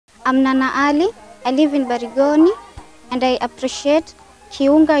I'm Nana Ali. I live in Baragoni, and I appreciate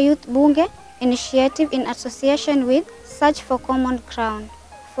Kiunga Youth Bunge Initiative in association with Search for Common Ground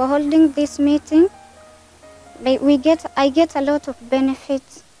for holding this meeting. I get a lot of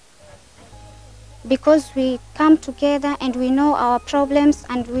benefits because we come together and we know our problems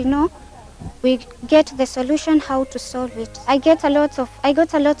and we get the solution how to solve it. I got a lot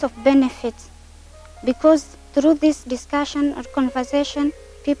of benefits because through this discussion or conversation,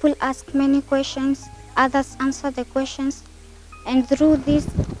 people ask many questions, others answer the questions, and through this,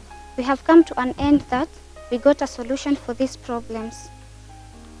 we have come to an end that we got a solution for these problems.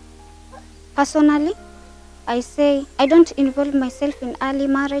 Personally, I say I don't involve myself in early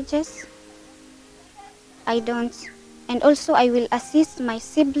marriages. I don't. And also I will assist my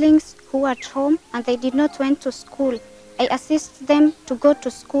siblings who are at home and they did not went to school. I assist them to go to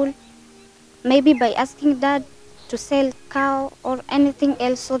school, maybe by asking dad to sell cow or anything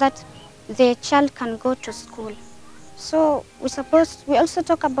else so that their child can go to school. So we also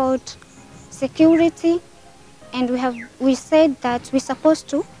talk about security, and we said that we're supposed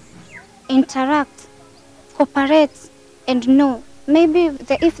to interact, cooperate, and know. Maybe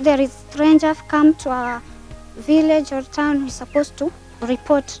if there is stranger come to our village or town, we're supposed to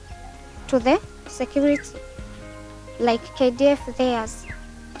report to the security, like KDF theirs.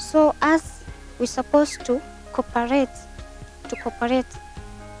 So us, we're supposed to cooperate,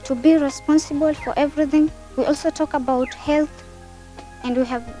 to be responsible for everything. We also talk about health, and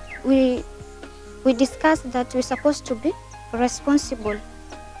we discussed that we're supposed to be responsible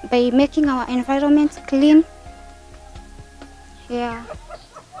by making our environment clean. Yeah,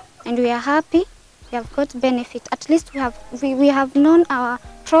 and we are happy. We have got benefit. At least we have known our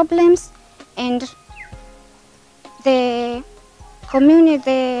problems, and the community,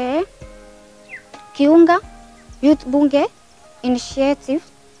 the Kiunga Youth Bunge Initiative,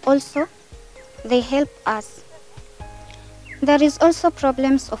 also they help us. There is also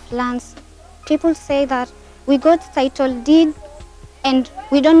problems of lands. People say that we got title deed and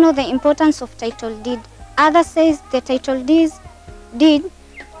we don't know the importance of title deed. Others says the title deed,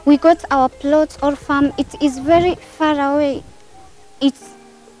 we got our plot or farm, it is very far away.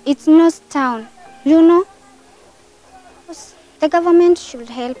 It's not town, you know. The government should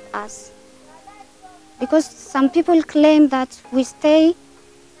help us, because some people claim that we stay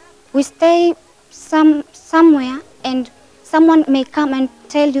somewhere and someone may come and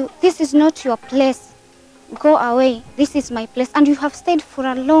tell you, this is not your place, go away, this is my place, and you have stayed for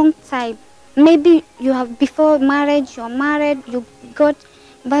a long time. Maybe you have, before marriage, you're married, you got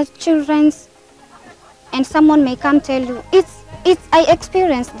birth children, and someone may come tell you, I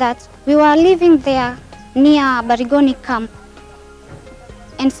experienced that. We were living there near Baragoni camp,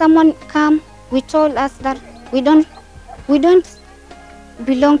 and someone come, we told us that we don't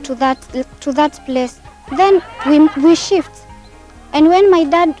belong to that place. Then we shift, and when my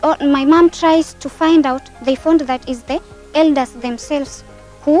dad or my mom tries to find out, they found that is the elders themselves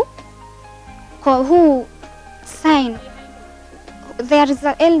who sign. There is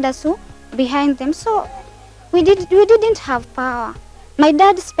the elders who behind them. So we didn't have power. My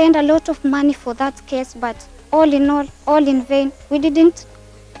dad spent a lot of money for that case, but all in all, all in vain. We didn't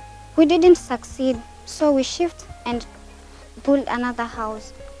succeed. So we shift and build another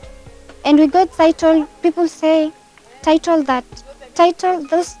house. And we got title. People say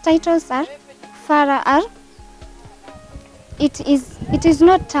those titles are far. It is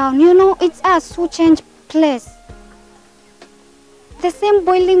not town. You know, it's us who change place. The same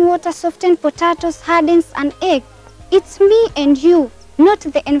boiling water softens potatoes, hardens an egg. It's me and you, not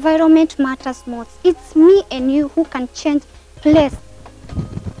the environment matters most. It's me and you who can change place.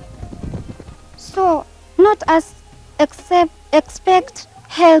 So not us expect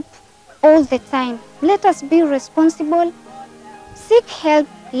help all the time. Let us be responsible. Seek help,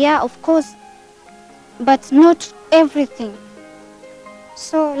 yeah, of course, but not everything.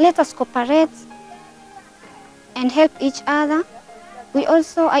 So let us cooperate and help each other. I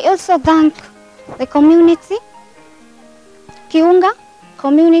also thank the community, Kiunga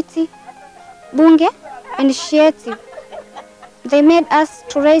Community Bunge Initiative. They made us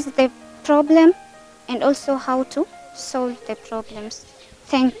to raise the problem and also how to solve the problems.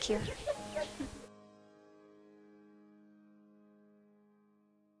 Thank you.